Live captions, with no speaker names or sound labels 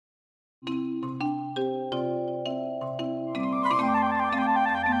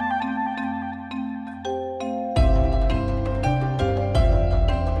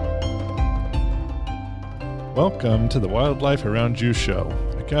Welcome to the Wildlife Around You show,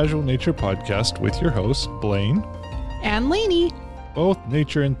 a casual nature podcast with your hosts, Blaine and Lainey, both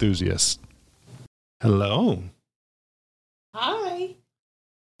nature enthusiasts. Hello. Hi.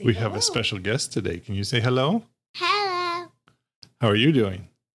 We have a special guest today. Can you say hello? Hello. How are you doing?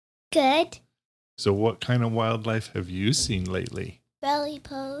 Good. So what kind of wildlife have you seen lately?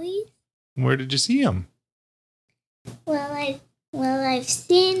 Roly-polies. Where did you see them? Well, I've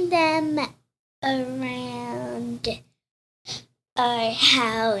seen them around our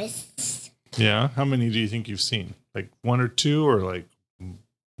house. Yeah? How many do you think you've seen? Like one or two, or like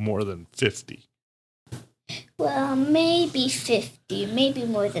more than 50? Well, maybe 50, maybe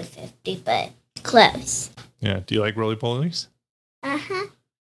more than 50, but close. Yeah. Do you like roly-polies? Uh-huh.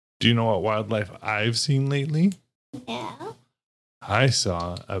 Do you know what wildlife I've seen lately? No. I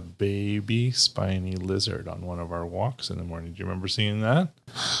saw a baby spiny lizard on one of our walks in the morning. Do you remember seeing that?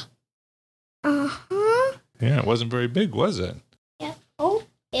 Uh-huh. Yeah, it wasn't very big, was it? Yep. Oh,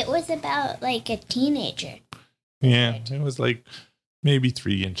 it was about like a teenager. Yeah, it was like maybe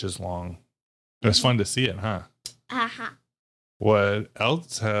 3 inches long. It was fun to see it, huh? Uh-huh. What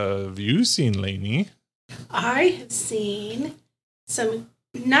else have you seen, Lainey? I have seen some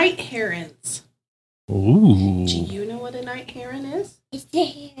night herons. Ooh. Do you know what a night heron is? It's the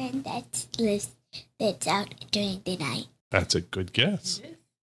heron that's out during the night. That's a good guess. It is.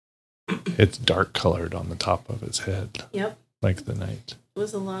 It's dark colored on the top of its head. Yep. Like the night. It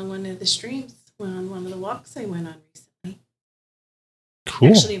was along one of the streams on one of the walks I went on recently. Cool.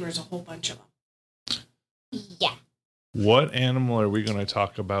 Actually, there was a whole bunch of them. Yeah. What animal are we going to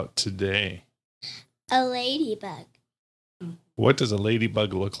talk about today? A ladybug. What does a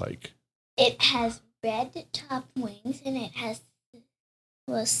ladybug look like? It has red top wings and it has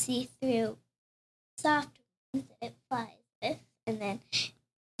see-through soft wings that it flies with. And then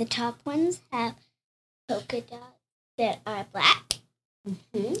the top ones have polka dots that are black.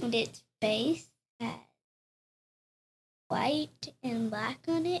 Mm-hmm. And its face has white and black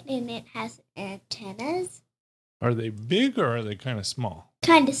on it. And it has antennas. Are they big or are they kind of small?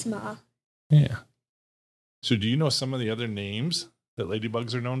 Kind of small. Yeah. So do you know some of the other names that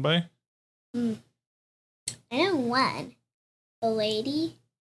ladybugs are known by? I know one. The lady.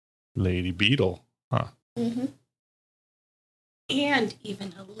 Lady Beetle. Huh. Mm-hmm. And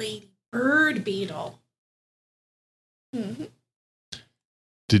even a lady bird beetle. Mm-hmm.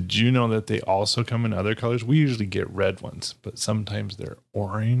 Did you know that they also come in other colors? We usually get red ones, but sometimes they're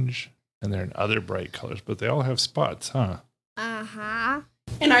orange and they're in other bright colors, but they all have spots, huh? Uh-huh.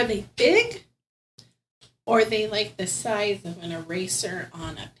 And are they big? Or are they like the size of an eraser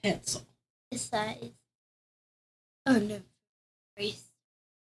on a pencil? The size. Oh, no. Race.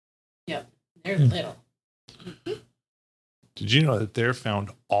 Yep. They're little. Did you know that they're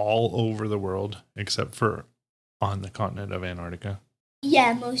found all over the world except for on the continent of Antarctica?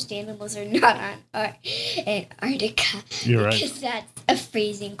 Yeah, most animals are not on Antarctica. You're right. Because that's a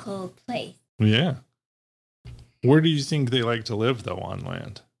freezing cold place. Yeah. Where do you think they like to live, though, on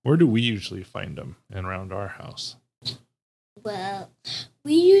land? Where do we usually find them and around our house? Well,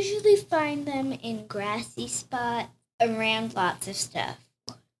 we usually find them in grassy spots around lots of stuff.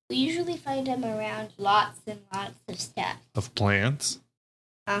 We usually find them around lots and lots of stuff. Of plants?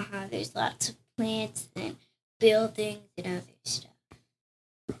 Uh-huh. There's lots of plants and buildings and other stuff.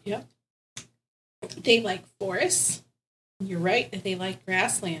 Yep. They like forests. You're right that they like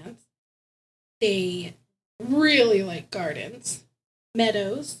grasslands. They really like gardens,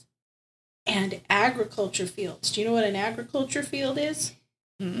 meadows, and agriculture fields. Do you know what an agriculture field is?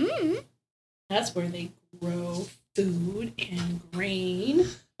 Mm-hmm. That's where they grow food and grain.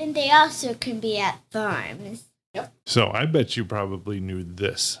 And they also can be at farms. Yep. So I bet you probably knew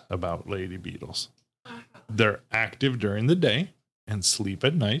this about lady beetles. They're active during the day and sleep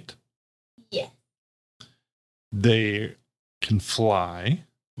at night. Yes. They can fly,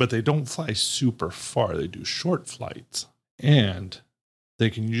 but they don't fly super far. They do short flights. And they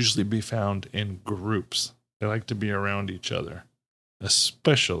can usually be found in groups. They like to be around each other,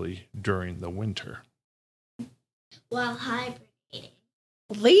 especially during the winter. While hibernating.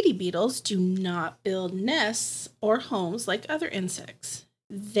 Lady beetles do not build nests or homes like other insects.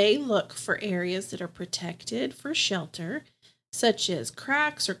 They look for areas that are protected for shelter, such as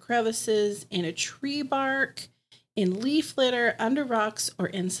cracks or crevices in a tree bark, in leaf litter, under rocks, or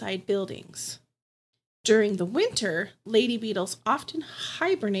inside buildings. During the winter, lady beetles often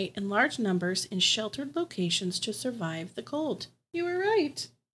hibernate in large numbers in sheltered locations to survive the cold. You were right.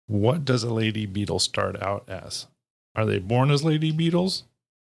 What does a lady beetle start out as? Are they born as lady beetles?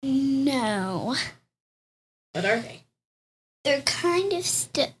 No. What are they? They're kind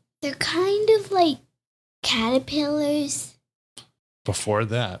of like caterpillars, Before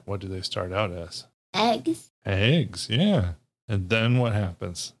that, what do they start out as? eggs. Eggs, yeah. And then what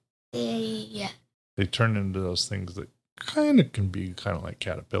happens? They They turn into those things that kind of can be kind of like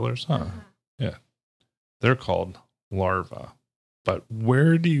caterpillars, huh? Yeah. They're called larvae. But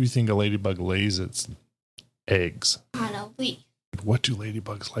where do you think a ladybug lays its eggs? on a leaf. What do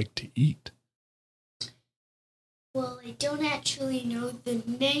ladybugs like to eat? Well, I don't actually know the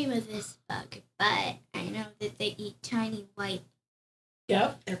name of this bug, but I know that they eat tiny white.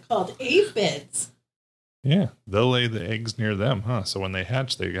 Yep, they're called aphids. Yeah, they'll lay the eggs near them, huh? So when they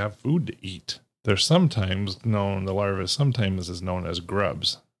hatch, they have food to eat. They're sometimes known, the larvae sometimes is known as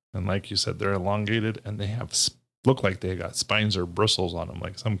grubs. And like you said, they're elongated and they have look like they got spines or bristles on them,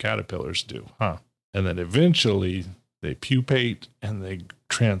 like some caterpillars do, huh? And then eventually they pupate and they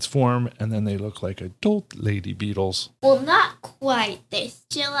transform and then they look like adult lady beetles. Well, not quite. They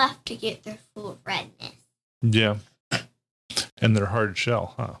still have to get their full redness. Yeah. And they're hard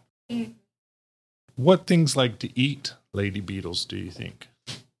shell, huh? Mm. What things like to eat lady beetles, do you think?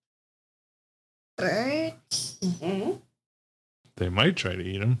 Birds, Mm-hmm. They might try to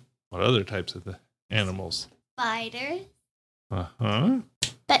eat them. What other types of the animals? spiders, Uh-huh.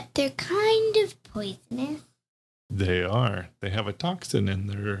 but they're kind of poisonous. They are. They have a toxin in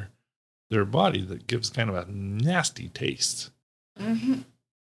their body that gives kind of a nasty taste. Mm-hmm.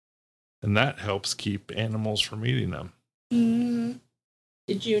 And that helps keep animals from eating them. Mm-hmm.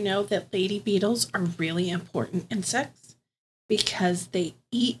 Did you know that lady beetles are really important insects? Because they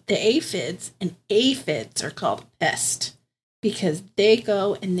eat the aphids, and aphids are called pests because they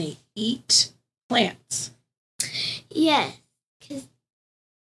go and they eat plants. Yes, because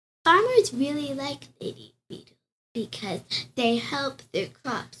farmers really like lady beetles because they help their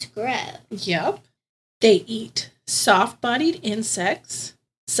crops grow. Yep. They eat soft-bodied insects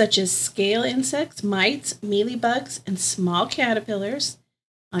such as scale insects, mites, mealybugs, and small caterpillars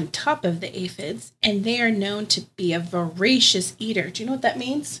on top of the aphids, and they are known to be a voracious eater. Do you know what that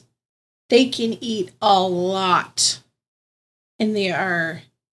means? They can eat a lot. And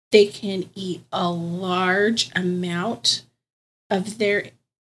they can eat a large amount of their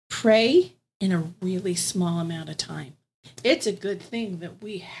prey in a really small amount of time. It's a good thing that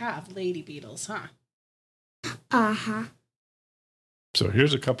we have lady beetles, huh? Uh-huh. So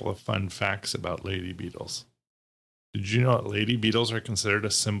here's a couple of fun facts about lady beetles. Did you know that lady beetles are considered a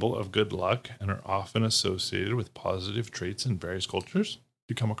symbol of good luck and are often associated with positive traits in various cultures?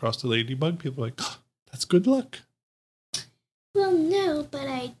 You come across a ladybug, people are like, oh, that's good luck. Well, no, but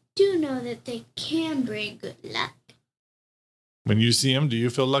I do know that they can bring good luck. When you see them, do you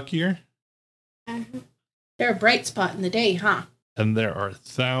feel luckier? Uh-huh. They're a bright spot in the day, huh? And there are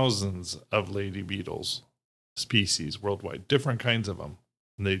thousands of lady beetles species worldwide, different kinds of them.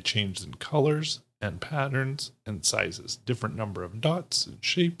 And they change in colors and patterns and sizes, different number of dots and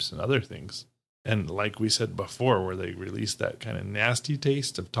shapes and other things. And like we said before, where they release that kind of nasty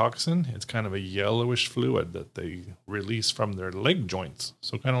taste of toxin, it's kind of a yellowish fluid that they release from their leg joints.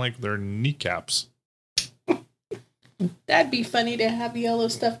 So kind of like their kneecaps. That'd be funny to have yellow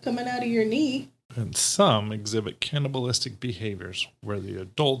stuff coming out of your knee. And some exhibit cannibalistic behaviors where the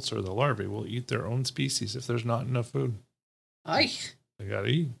adults or the larvae will eat their own species if there's not enough food. Ay. They gotta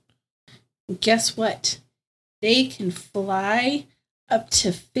eat. Guess what? They can fly up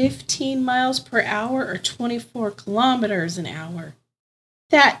to 15 miles per hour or 24 kilometers an hour.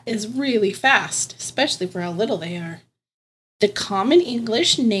 That is really fast, especially for how little they are. The common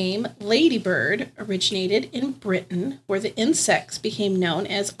English name ladybird originated in Britain, where the insects became known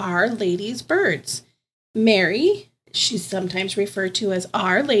as Our Lady's birds. Mary, she's sometimes referred to as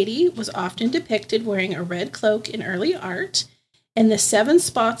Our Lady, was often depicted wearing a red cloak in early art, and the 7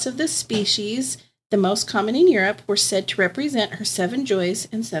 spots of this species, the most common in Europe, were said to represent her 7 joys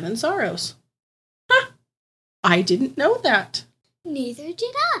and 7 sorrows. Huh! I didn't know that. Neither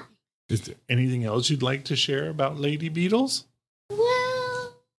did I. Is there anything else you'd like to share about lady beetles?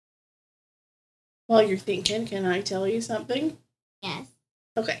 Well, While you're thinking, can I tell you something? yes.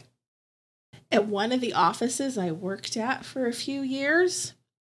 Okay. At one of the offices I worked at for a few years,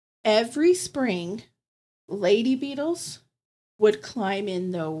 every spring, lady beetles would climb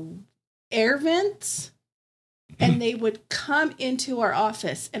in the air vents and they would come into our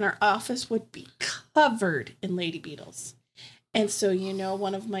office, and our office would be covered in lady beetles. And so, you know,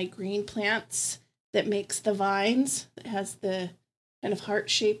 one of my green plants that makes the vines, that has the kind of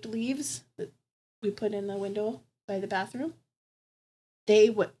heart-shaped leaves that we put in the window by the bathroom,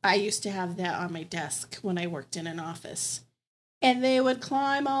 I used to have that on my desk when I worked in an office. And they would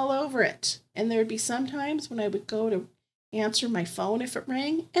climb all over it. And there would be some times when I would go to answer my phone if it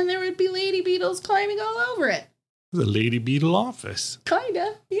rang, and there would be Lady Beetles climbing all over it. The Lady Beetle office.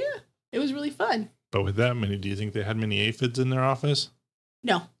 Kinda, yeah. It was really fun. But with that many, do you think they had many aphids in their office?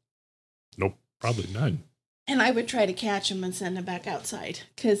 No. Nope, probably none. And I would try to catch them and send them back outside.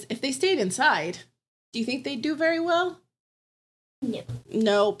 Because if they stayed inside, do you think they'd do very well? No.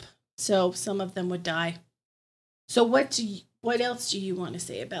 Nope. So some of them would die. So what else do you want to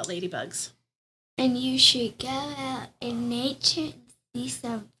say about ladybugs? And you should go out in nature and see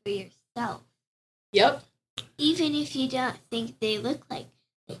some for yourself. Yep. Even if you don't think they look like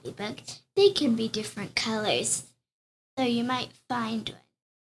ladybugs, they can be different colors. So you might find one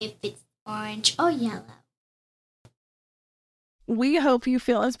if it's orange or yellow. We hope you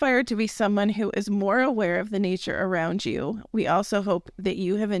feel inspired to be someone who is more aware of the nature around you. We also hope that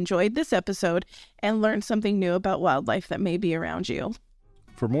you have enjoyed this episode and learned something new about wildlife that may be around you.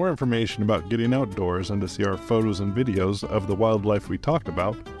 For more information about getting outdoors and to see our photos and videos of the wildlife we talked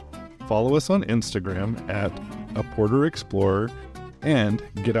about, follow us on Instagram at A Porter Explorer and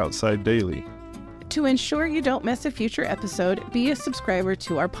Get Outside Daily. To ensure you don't miss a future episode, be a subscriber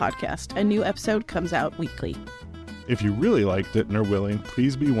to our podcast. A new episode comes out weekly. If you really liked it and are willing,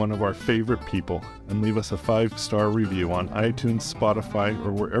 please be one of our favorite people and leave us a 5-star review on iTunes, Spotify,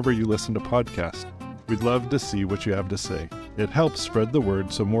 or wherever you listen to podcasts. We'd love to see what you have to say. It helps spread the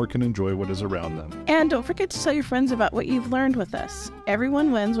word so more can enjoy what is around them. And don't forget to tell your friends about what you've learned with us.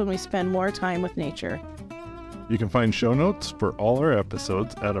 Everyone wins when we spend more time with nature. You can find show notes for all our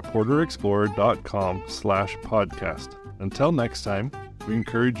episodes at aporterexplorer.com/podcast. Until next time, we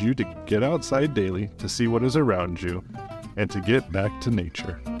encourage you to get outside daily to see what is around you and to get back to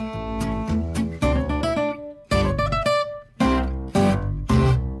nature.